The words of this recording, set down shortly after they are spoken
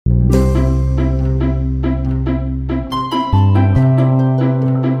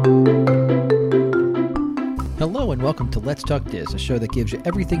welcome to Let's Talk Diz, a show that gives you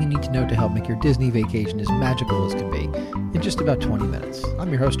everything you need to know to help make your Disney vacation as magical as can be in just about 20 minutes. I'm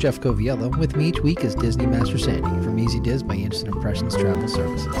your host, Jeff Coviello. With me each week is Disney Master Sandy from Easy Diz by Instant Impressions Travel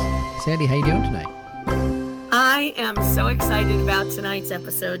Services. Sandy, how you doing tonight? I am so excited about tonight's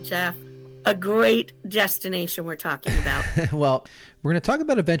episode, Jeff. A great destination we're talking about. Well, we're going to talk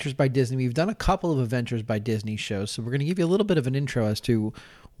about Adventures by Disney. We've done a couple of Adventures by Disney shows, so we're going to give you a little bit of an intro as to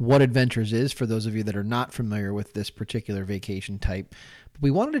what Adventures is for those of you that are not familiar with this particular vacation type. But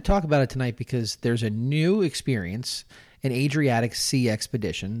we wanted to talk about it tonight because there's a new experience, an Adriatic Sea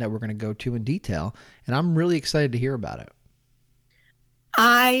expedition that we're going to go to in detail, and I'm really excited to hear about it.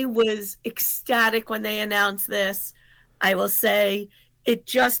 I was ecstatic when they announced this. I will say it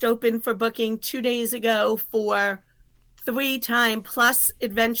just opened for booking 2 days ago for 3-time plus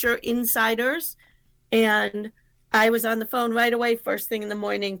adventure insiders. And I was on the phone right away, first thing in the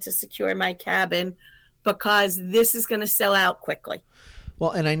morning, to secure my cabin because this is going to sell out quickly.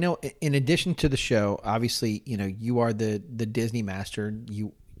 Well, and I know in addition to the show, obviously, you know, you are the Disney master.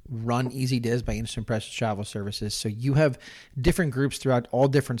 You run Easy Diz by Instant Impressions Travel Services. So you have different groups throughout all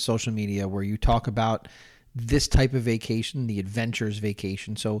different social media where you talk about this type of vacation, the Adventures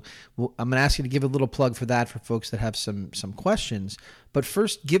vacation. So I'm going to ask you to give a little plug for that for folks that have some questions. But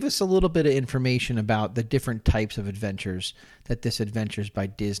first, give us a little bit of information about the different types of adventures that this Adventures by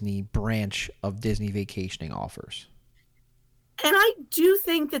Disney branch of Disney Vacationing offers. And I do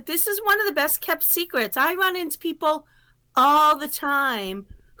think that this is one of the best kept secrets. I run into people all the time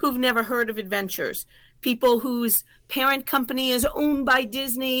who've never heard of Adventures, people whose parent company is owned by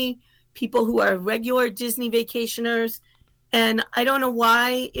Disney, people who are regular Disney vacationers. And I don't know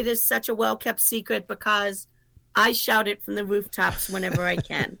why it is such a well-kept secret because I shout it from the rooftops whenever I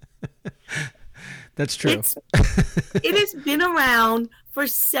can. That's true. It has been around for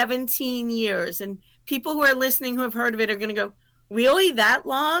 17 years. And people who are listening who have heard of it are going to go, really, that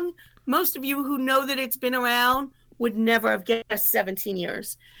long? Most of you who know that it's been around would never have guessed 17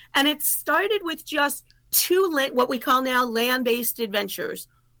 years. And it started with just two, what we call now land-based adventures,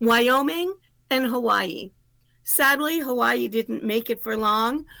 Wyoming and Hawaii. Sadly, Hawaii didn't make it for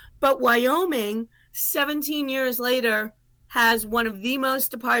long, but Wyoming, 17 years later, has one of the most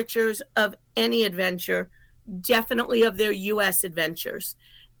departures of any adventure, definitely of their U.S. adventures.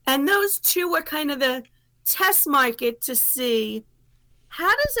 And those two were kind of the test market to see, how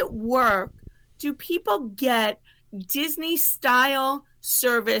does it work? Do people get Disney-style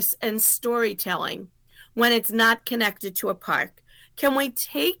service and storytelling when it's not connected to a park? Can we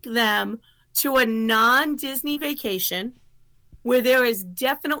take them to a non-Disney vacation where there is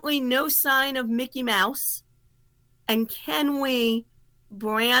definitely no sign of Mickey Mouse? And can we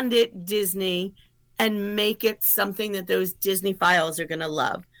brand it Disney and make it something that those Disney files are going to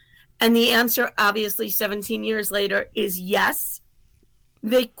love? And the answer, obviously, 17 years later is yes.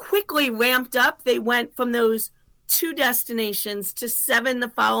 They quickly ramped up. They went from those 2 destinations to 7 the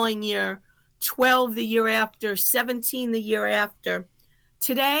following year, 12 the year after, 17 the year after.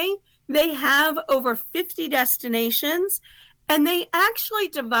 Today, they have over 50 destinations, and they actually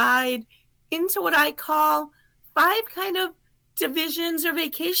divide into what I call 5 kind of divisions or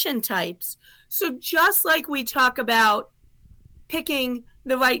vacation types. So just like we talk about picking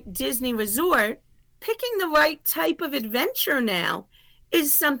the right Disney resort, picking the right type of adventure now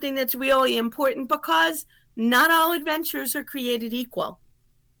is something that's really important because not all adventures are created equal.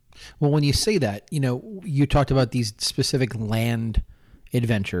 Well, when you say that, you know, you talked about these specific land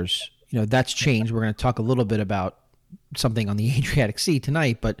adventures. You know, that's changed. We're going to talk a little bit about something on the Adriatic Sea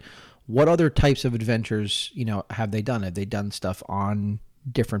tonight, but what other types of adventures, you know, have they done? Have they done stuff on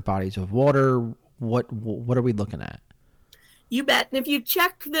different bodies of water? What are we looking at? You bet. And if you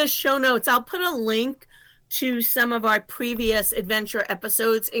check the show notes, I'll put a link to some of our previous adventure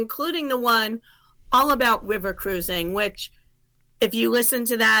episodes, including the one all about river cruising, which if you listen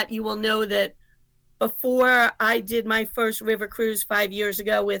to that, you will know that before I did my first river cruise 5 years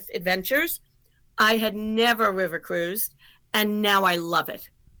ago with Adventures, I had never river cruised, and now I love it.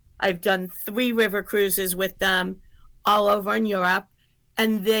 I've done 3 river cruises with them all over in Europe,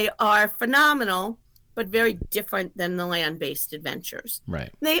 and they are phenomenal, but very different than the land-based adventures. Right.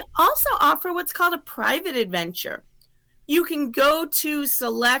 They also offer what's called a private adventure. You can go to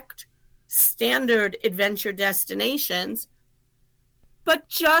select standard adventure destinations, but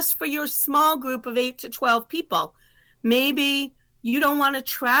just for your small group of 8 to 12 people. Maybe you don't want to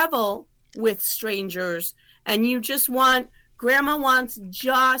travel with strangers and you just want, grandma wants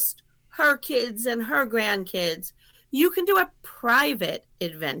just her kids and her grandkids. You can do a private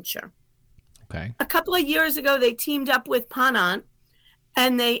adventure. Okay. A couple of years ago, they teamed up with Ponant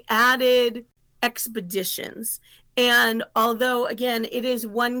and they added expeditions. And although, again, it is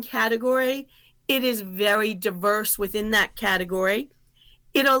one category, it is very diverse within that category.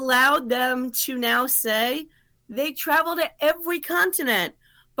 It allowed them to now say they travel to every continent,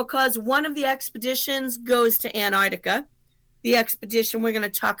 because one of the expeditions goes to Antarctica. The expedition we're going to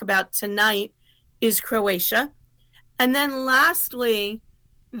talk about tonight is Croatia. And then lastly,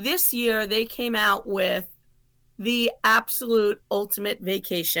 this year they came out with the absolute ultimate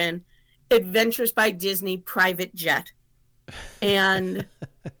vacation, Adventures by Disney Private Jet. And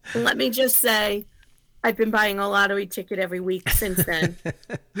let me just say, I've been buying a lottery ticket every week since then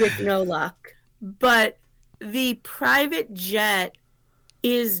with no luck. But the private jet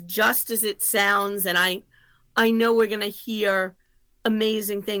is just as it sounds, and I know we're going to hear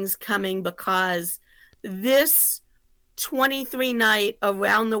amazing things coming, because this 23-night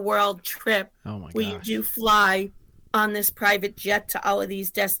around-the-world trip where you do fly on this private jet to all of these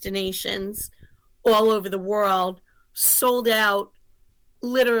destinations all over the world sold out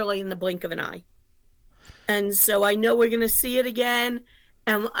literally in the blink of an eye. And so I know we're going to see it again,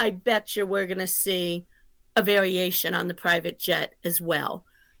 and I bet you we're going to see a variation on the private jet as well.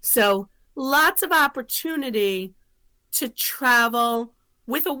 So lots of opportunity to travel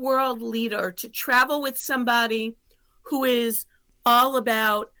with a world leader, to travel with somebody who is all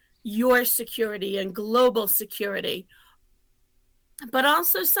about your security and global security, but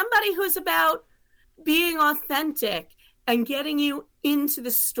also somebody who's about being authentic and getting you into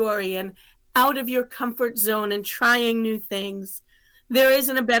the story and out of your comfort zone and trying new things. There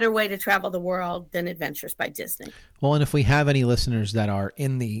isn't a better way to travel the world than Adventures by Disney. Well, and if we have any listeners that are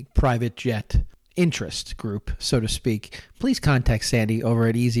in the private jet interest group, so to speak, please contact Sandy over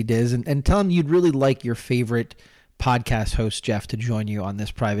at Easy Diz and tell him you'd really like your favorite podcast host, Jeff, to join you on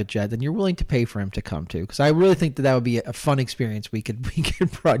this private jet, and you're willing to pay for him to come to, because I really think that would be a fun experience we could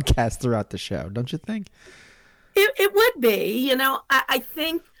broadcast throughout the show. Don't you think? It would be. I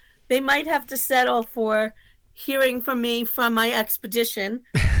think they might have to settle for hearing from me from my expedition,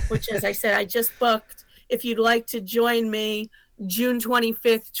 which, as I said, I just booked. If you'd like to join me June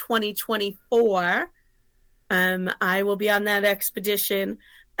 25th, 2024, I will be on that expedition.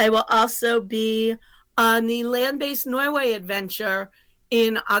 I will also be on the land-based Norway adventure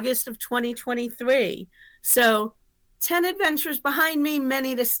in August of 2023. So 10 adventures behind me,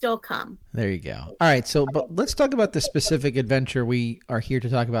 many to still come. There you go. All right, but let's talk about the specific adventure we are here to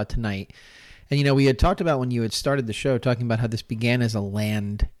talk about tonight. And, we had talked about when you had started the show, talking about how this began as a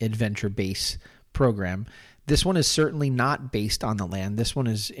land adventure base program. This one is certainly not based on the land. This one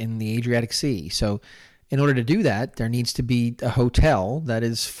is in the Adriatic Sea. So in order to do that, there needs to be a hotel that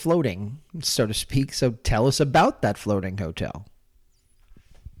is floating, so to speak. So tell us about that floating hotel.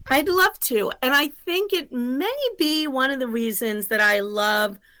 I'd love to. And I think it may be one of the reasons that I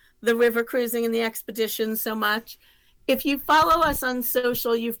love the river cruising and the expedition so much. If you follow us on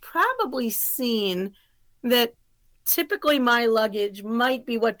social, you've probably seen that typically my luggage might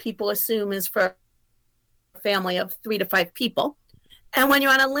be what people assume is for a family of 3 to 5 people. And when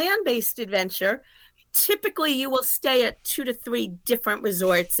you're on a land-based adventure, typically you will stay at 2 to 3 different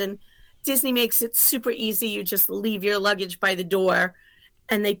resorts, and Disney makes it super easy. You just leave your luggage by the door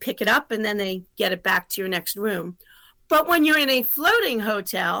and they pick it up and then they get it back to your next room. But when you're in a floating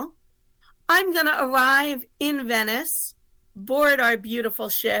hotel, I'm going to arrive in Venice, board our beautiful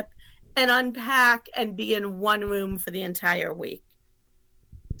ship, and unpack and be in one room for the entire week.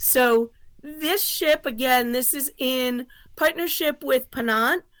 So this ship, again, this is in partnership with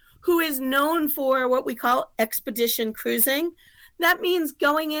Ponant, who is known for what we call expedition cruising. That means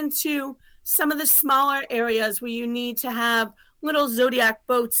going into some of the smaller areas where you need to have little Zodiac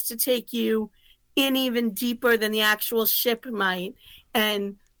boats to take you in even deeper than the actual ship might,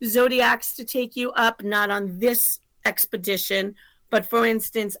 and Zodiacs to take you up, not on this expedition, but for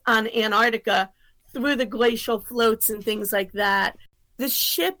instance, on Antarctica, through the glacial floats and things like that. The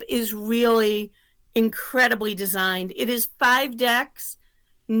ship is really incredibly designed. It is 5 decks,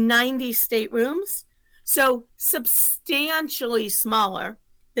 90 staterooms, so substantially smaller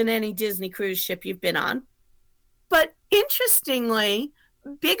than any Disney cruise ship you've been on. But interestingly,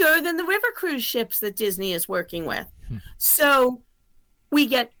 bigger than the river cruise ships that Disney is working with. So we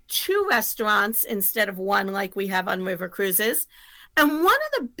get 2 restaurants instead of 1 like we have on river cruises. And one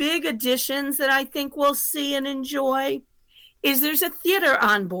of the big additions that I think we'll see and enjoy is there's a theater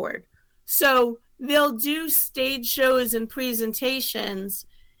on board. So they'll do stage shows and presentations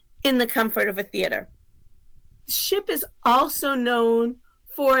in the comfort of a theater. The ship is also known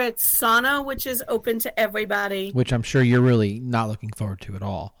for its sauna, which is open to everybody. Which I'm sure you're really not looking forward to at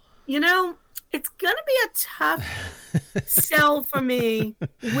all. It's going to be a tough sell for me.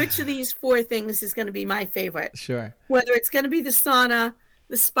 Which of these four things is going to be my favorite? Sure. Whether it's going to be the sauna,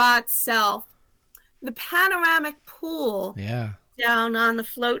 the spa itself, the panoramic pool down on the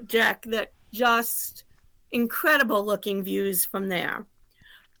float deck, that just incredible looking views from there.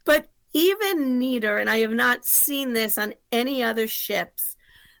 But even neater, and I have not seen this on any other ships,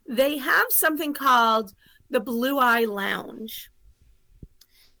 they have something called the Blue Eye Lounge.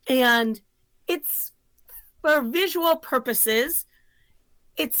 And it's, for visual purposes,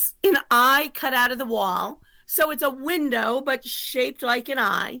 it's an eye cut out of the wall. So it's a window, but shaped like an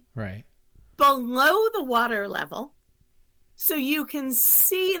eye. Right. Below the water level. So you can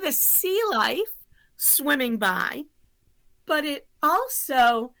see the sea life swimming by. But it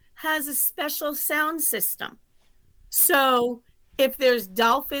also has a special sound system. So if there's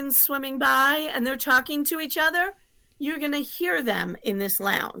dolphins swimming by and they're talking to each other, you're going to hear them in this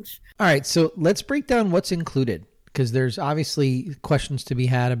lounge. All right, so let's break down what's included, because there's obviously questions to be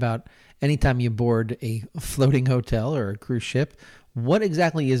had about anytime you board a floating hotel or a cruise ship. What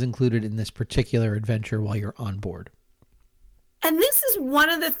exactly is included in this particular adventure while you're on board? And this is one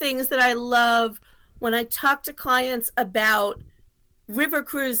of the things that I love when I talk to clients about river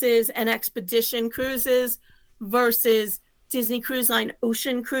cruises and expedition cruises versus Disney Cruise Line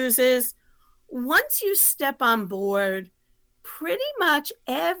ocean cruises. Once you step on board, pretty much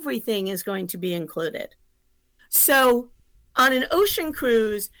everything is going to be included. So on an ocean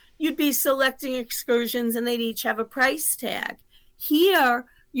cruise, you'd be selecting excursions and they'd each have a price tag. Here,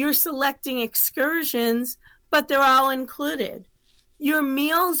 you're selecting excursions, but they're all included. Your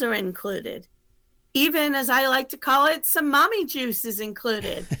meals are included. Even, as I like to call it, some mommy juice is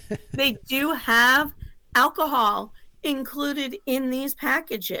included. They do have alcohol included in these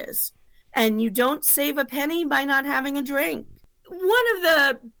packages. And you don't save a penny by not having a drink. One of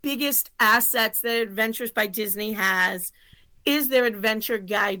the biggest assets that Adventures by Disney has is their adventure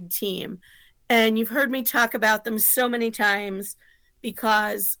guide team. And you've heard me talk about them so many times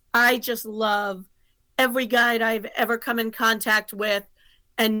because I just love every guide I've ever come in contact with,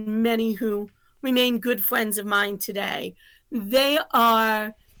 and many who remain good friends of mine today. They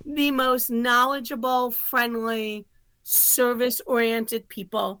are the most knowledgeable, friendly, service-oriented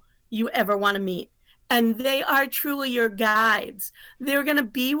people you ever want to meet. And they are truly your guides. They're going to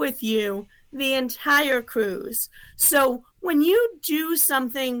be with you the entire cruise. So when you do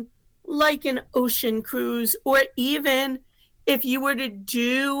something like an ocean cruise, or even if you were to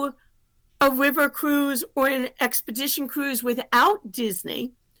do a river cruise or an expedition cruise without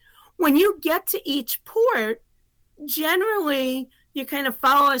Disney, when you get to each port, generally you kind of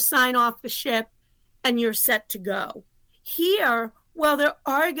follow a sign off the ship and you're set to go. Here, well, there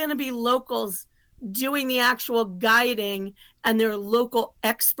are going to be locals doing the actual guiding and there are local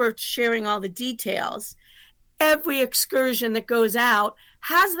experts sharing all the details. Every excursion that goes out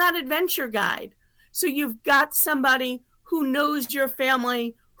has that adventure guide. So you've got somebody who knows your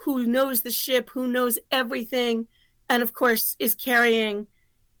family, who knows the ship, who knows everything, and of course is carrying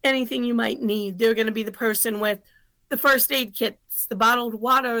anything you might need. They're going to be the person with the first aid kits, the bottled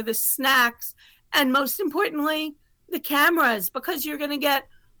water, the snacks, and most importantly, the cameras, because you're going to get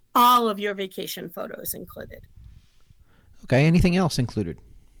all of your vacation photos included. Okay, anything else included?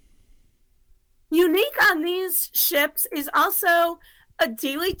 Unique on these ships is also a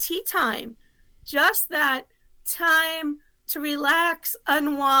daily tea time. Just that time to relax,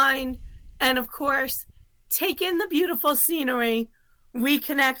 unwind, and of course, take in the beautiful scenery,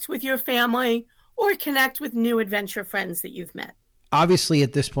 reconnect with your family, or connect with new adventure friends that you've met. Obviously,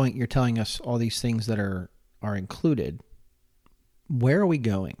 at this point, you're telling us all these things that are included. Where are we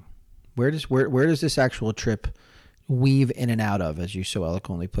going? Where does this actual trip weave in and out of, as you so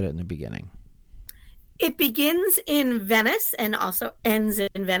eloquently put it in the beginning? It begins in Venice and also ends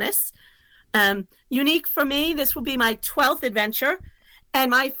in Venice. Unique for me, this will be my 12th adventure,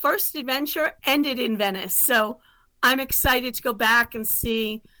 and my first adventure ended in Venice. So I'm excited to go back and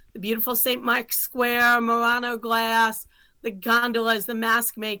see the beautiful St. Mark's Square, Murano glass, the gondolas, the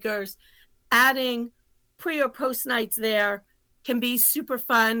mask makers. Adding pre or post nights there can be super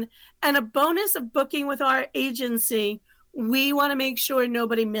fun. And a bonus of booking with our agency, we want to make sure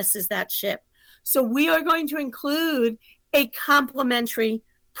nobody misses that ship. So we are going to include a complimentary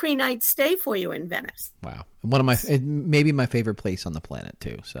pre-night stay for you in Venice. Wow. Maybe my favorite place on the planet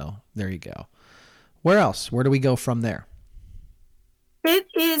too. So there you go. Where else? Where do we go from there? It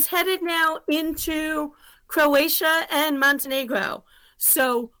is headed now into Croatia and Montenegro.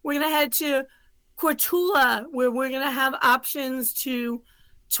 So we're going to head to Korčula, where we're going to have options to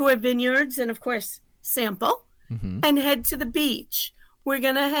tour vineyards and, of course, sample, and head to the beach. We're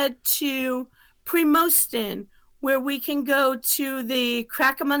going to head to Primostin, where we can go to the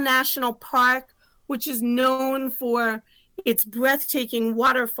Krakama National Park, which is known for its breathtaking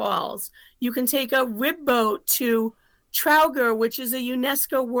waterfalls. You can take a rib boat to Trauger, which is a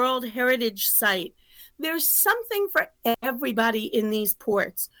UNESCO World Heritage Site. There's something for everybody in these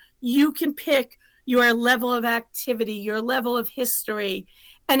ports. You can pick your level of activity, your level of history.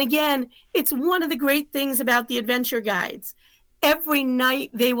 And again, it's one of the great things about the adventure guides. Every night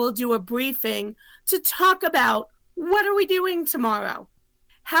they will do a briefing to talk about what are we doing tomorrow?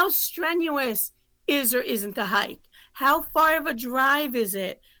 How strenuous is or isn't the hike? How far of a drive is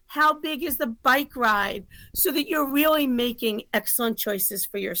it? How big is the bike ride? So that you're really making excellent choices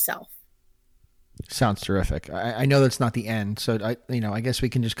for yourself. Sounds terrific. I know that's not the end, so I guess we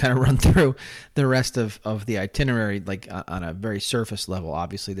can just kind of run through the rest of the itinerary, like on a very surface level.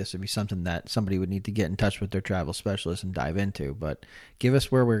 Obviously, this would be something that somebody would need to get in touch with their travel specialist and dive into. But give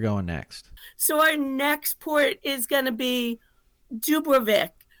us where we're going next. So our next port is going to be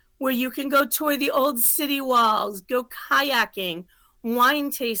Dubrovnik, where you can go tour the old city walls, go kayaking, wine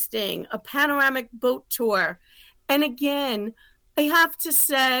tasting, a panoramic boat tour. And again, I have to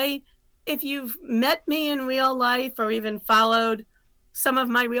say, if you've met me in real life or even followed some of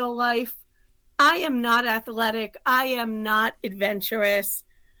my real life, I am not athletic. I am not adventurous.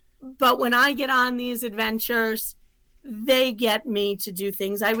 But when I get on these adventures, they get me to do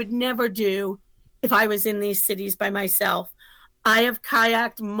things I would never do if I was in these cities by myself. I have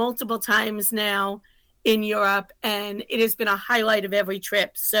kayaked multiple times now in Europe, and it has been a highlight of every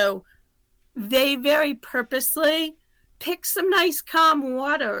trip. So they very purposely pick some nice calm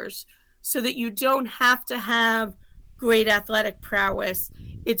waters so that you don't have to have great athletic prowess.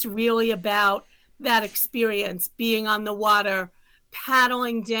 It's really about that experience, being on the water,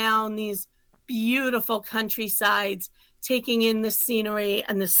 paddling down these beautiful countrysides, taking in the scenery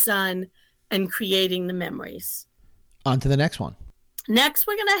and the sun, and creating the memories. On to the next one. Next,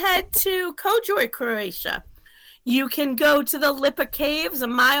 we're going to head to Kojoy, Croatia. You can go to the Lipa Caves, 1.5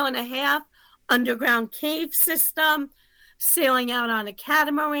 mile underground cave system, sailing out on a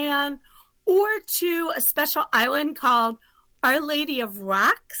catamaran, or to a special island called Our Lady of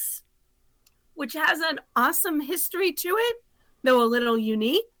Rocks, which has an awesome history to it, though a little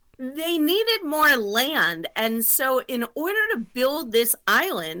unique. They needed more land, and so in order to build this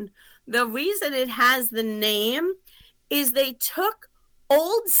island, the reason it has the name is they took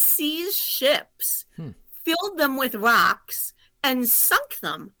old seas ships, filled them with rocks, and sunk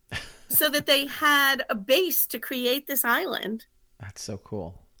them so that they had a base to create this island. That's so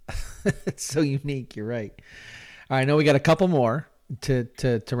cool. It's so unique. You're right. All right, I know we got a couple more to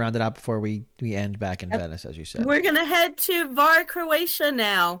round it out before we end back in Venice, as you said. We're going to head to Var, Croatia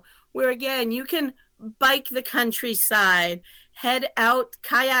now, where, again, you can bike the countryside, head out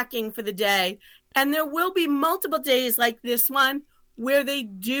kayaking for the day, and there will be multiple days like this one where they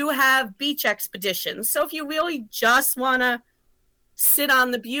do have beach expeditions. So if you really just want to sit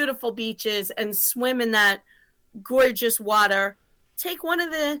on the beautiful beaches and swim in that gorgeous water, take one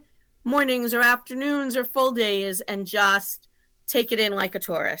of the mornings or afternoons or full days and just take it in like a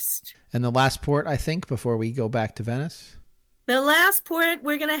tourist. And the last port, I think, before we go back to Venice? The last port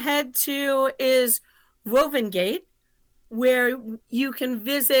we're going to head to is Rovengate, where you can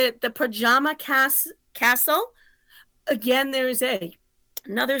visit the Pajama Castle. Again, there's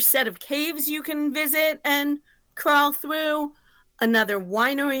another set of caves you can visit and crawl through, another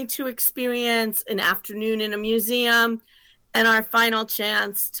winery to experience, an afternoon in a museum, and our final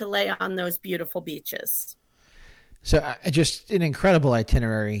chance to lay on those beautiful beaches. So just an incredible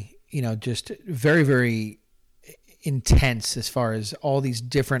itinerary, just very, very intense as far as all these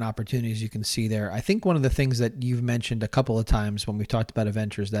different opportunities you can see there. I think one of the things that you've mentioned a couple of times when we've talked about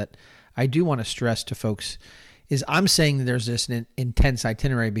adventures that I do want to stress to folks is I'm saying that there's this intense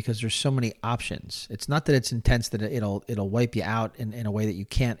itinerary because there's so many options. It's not that it's intense that it'll wipe you out in a way that you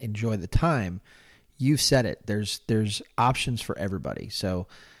can't enjoy the time. You've said it. There's options for everybody. So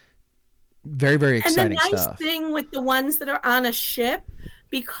very, very exciting stuff. And the nice thing with the ones that are on a ship,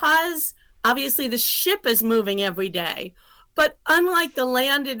 because obviously the ship is moving every day, but unlike the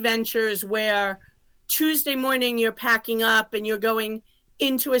land adventures where Tuesday morning you're packing up and you're going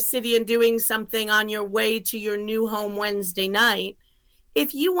into a city and doing something on your way to your new home Wednesday night,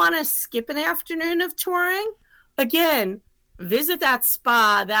 if you want to skip an afternoon of touring, again, visit that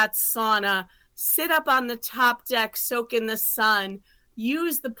spa, that sauna, sit up on the top deck, soak in the sun,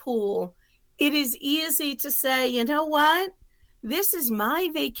 use the pool. It is easy to say, you know what? This is my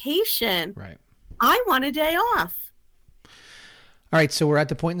vacation. Right. I want a day off. All right, so we're at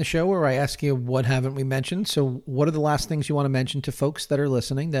the point in the show where I ask you, what haven't we mentioned? So what are the last things you want to mention to folks that are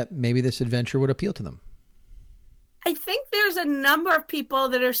listening that maybe this adventure would appeal to them? I think there's a number of people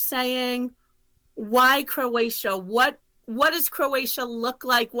that are saying, why Croatia? What does Croatia look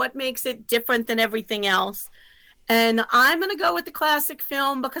like? What makes it different than everything else? And I'm going to go with the classic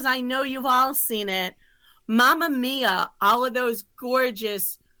film because I know you've all seen it. Mamma Mia, all of those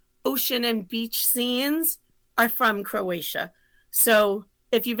gorgeous ocean and beach scenes are from Croatia. So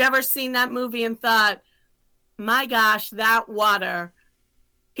if you've ever seen that movie and thought, my gosh, that water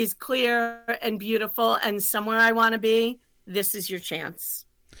is clear and beautiful and somewhere I want to be, this is your chance.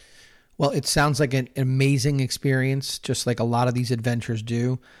 Well, it sounds like an amazing experience, just like a lot of these adventures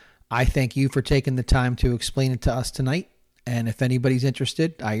do. I thank you for taking the time to explain it to us tonight. And if anybody's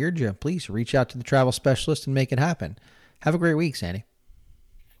interested, I urge you, please reach out to the travel specialist and make it happen. Have a great week, Sandy.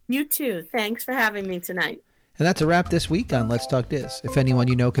 You too. Thanks for having me tonight. And that's a wrap this week on Let's Talk Diz. If anyone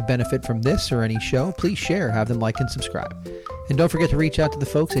you know could benefit from this or any show, please share, have them like and subscribe. And don't forget to reach out to the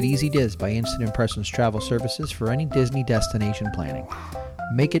folks at Easy Diz by Instant Impressions Travel Services for any Disney destination planning.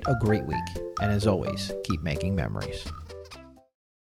 Make it a great week. And as always, keep making memories.